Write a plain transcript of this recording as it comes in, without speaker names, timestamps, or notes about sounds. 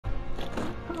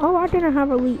Oh, I didn't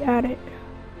have Elite added.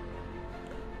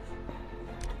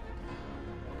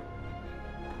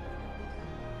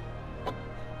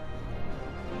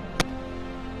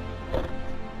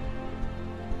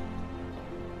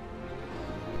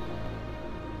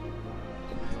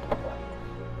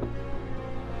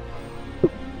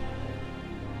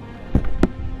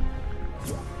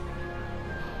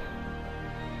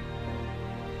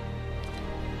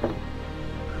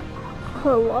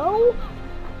 Hello?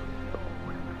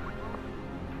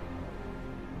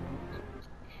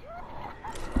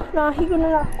 Nah, he gonna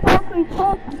not sloppy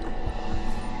toppy.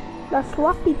 That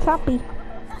sloppy toppy.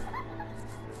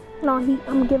 Nah,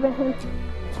 I'm giving him.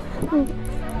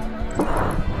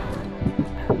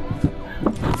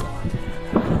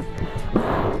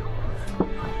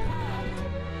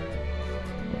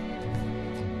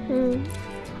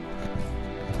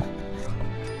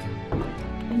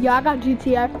 Yeah, I got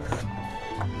GTX.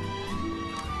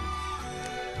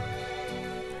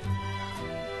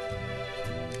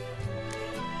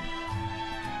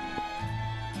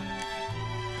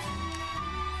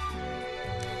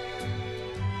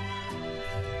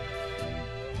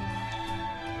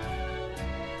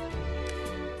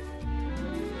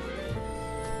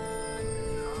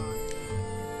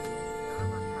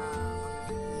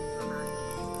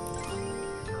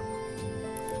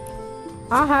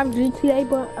 I have GTA,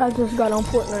 but I just got on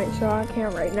Fortnite, so I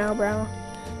can't right now, bro.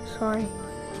 Sorry.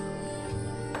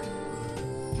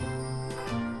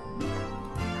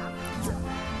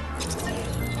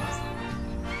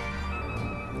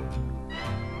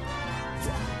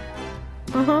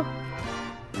 Uh-huh.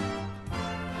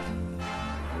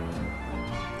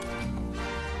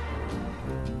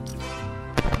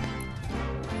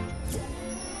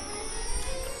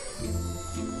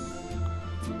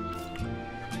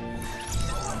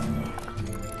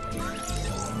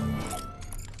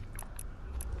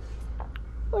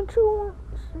 What you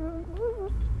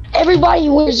want? Everybody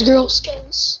wears girl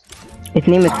skins. His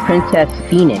name is Princess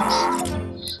Phoenix.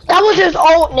 That was his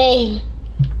alt name.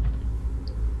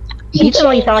 You don't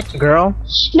know you sound like a girl?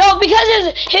 No,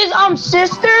 because his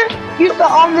sister used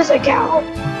to own this account.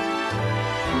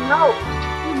 No,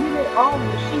 she didn't own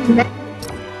it. She made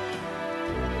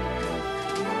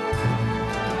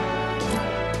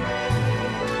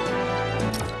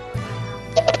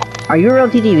it. Are you a real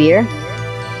TTVer?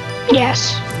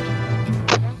 Yes.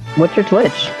 What's your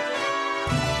Twitch?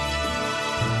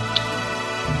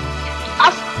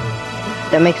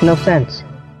 That makes no sense.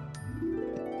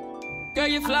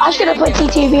 I should have put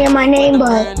TTV in my name,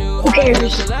 but who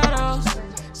cares?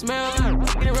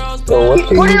 So what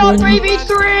Put it on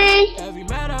 3v3!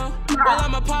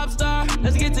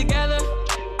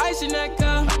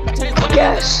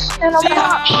 Yes. And I'm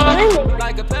not shining.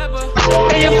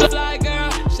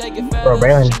 Bro,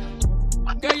 Braylon.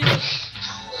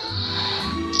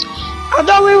 I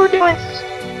thought we were doing.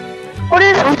 Put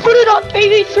it on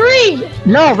 3v3!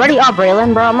 No, ready up,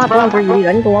 Braylon, bro. I'm not doing 3v3.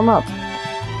 I need to warm up.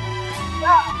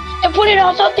 And put it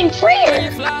on something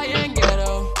freer!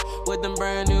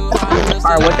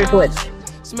 Alright, what's your Twitch?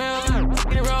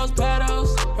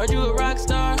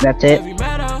 That's it.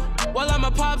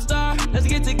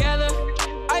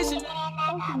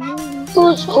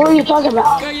 Who are you talking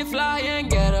about?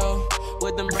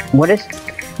 What is...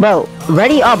 Bro,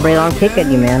 ready up, Braylon. Kick at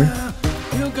you, man.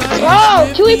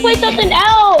 Bro, can we play something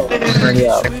else? Ready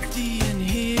up.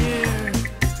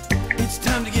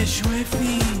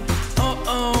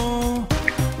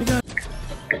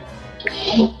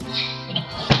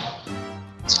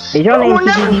 Is your name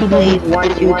TTV Plays 1,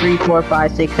 2, 3, 4,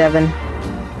 5, 6, 7?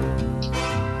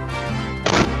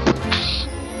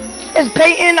 It's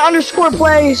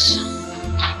Peyton_plays.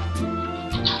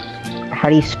 How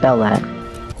do you spell that?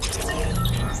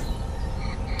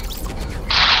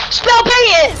 Spell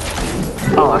Peyton!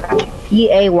 Oh, I got you.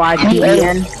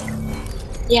 P-A-Y-T-A-N?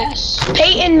 Yes.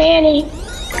 Peyton Manning.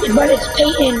 But it's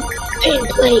Peyton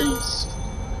Plays.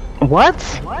 What?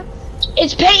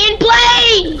 It's Peyton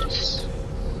Plays!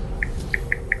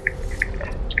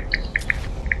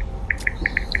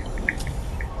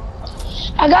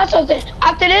 I got something.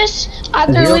 After this,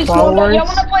 after Elite Four, y'all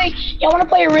wanna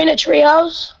play Arena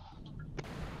Trios?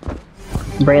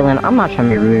 Braylon, I'm not trying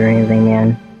to be rude or anything,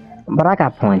 man. But I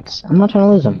got points. I'm not trying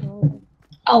to lose them.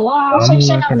 Oh wow, so you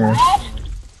said I'm bad?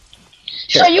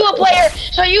 Sure.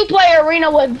 So you play Arena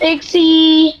with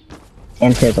Vixie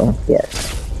and Tizzle,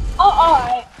 yes. Oh,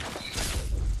 alright.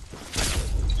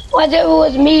 Whether it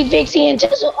was me, Vixie, and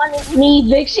Tizzle, me,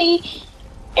 Vixie,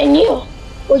 and you.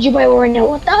 Would you play Arena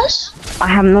with us? I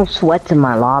have no sweats in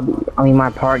my lobby, my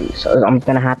party, so I'm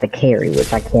gonna have to carry,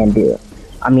 which I can't do.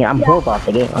 I'm horrible at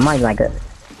the game. I'm not even like a...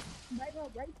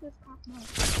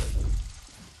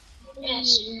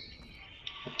 Yes.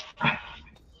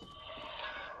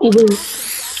 You do.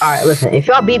 Alright, listen, if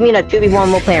y'all beat me in a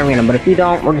 2v1, we'll play arena, but if you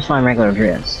don't, we're just playing regular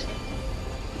Driz.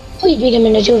 Please beat him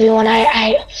in the 2v1. I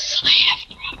have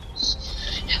problems.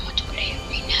 I want to play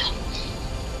arena.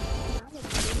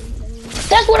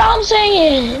 That's what I'm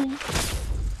saying.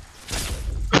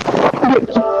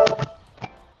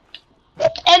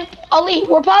 And Ali,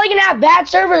 we're probably gonna have bad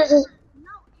servers.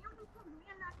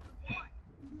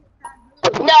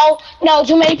 No,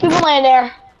 too many people in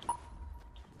there.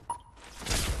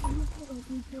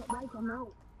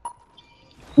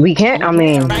 We can't, I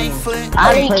mean, I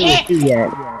haven't played with you yet.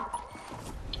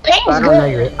 Ping's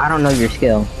good. I don't know your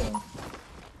skill.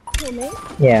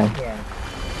 Yeah.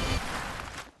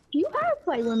 You have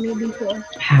played with me before.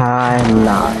 I'm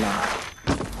not.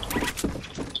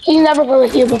 He's never played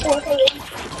with you before.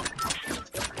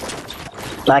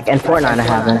 Like in Fortnite I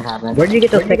haven't. Where did you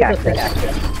get those pickaxes?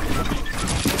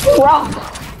 Rock.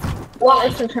 Wow,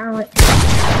 it's a talent.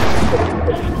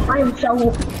 I am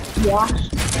so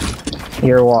washed.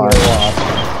 You're washed.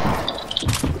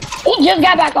 He just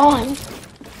got back on.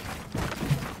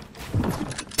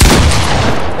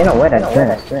 You know what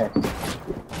that's good.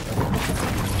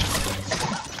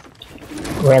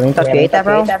 Really? You thought you ate that,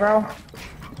 bro?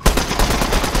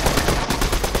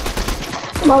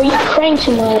 Bro, you praying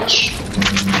too much.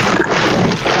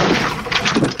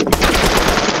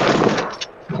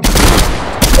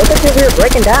 Look at you here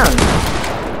breaking down.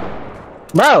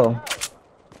 Bro.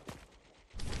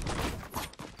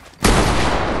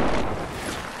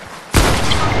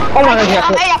 Oh my god,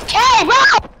 I'm AFK, bro!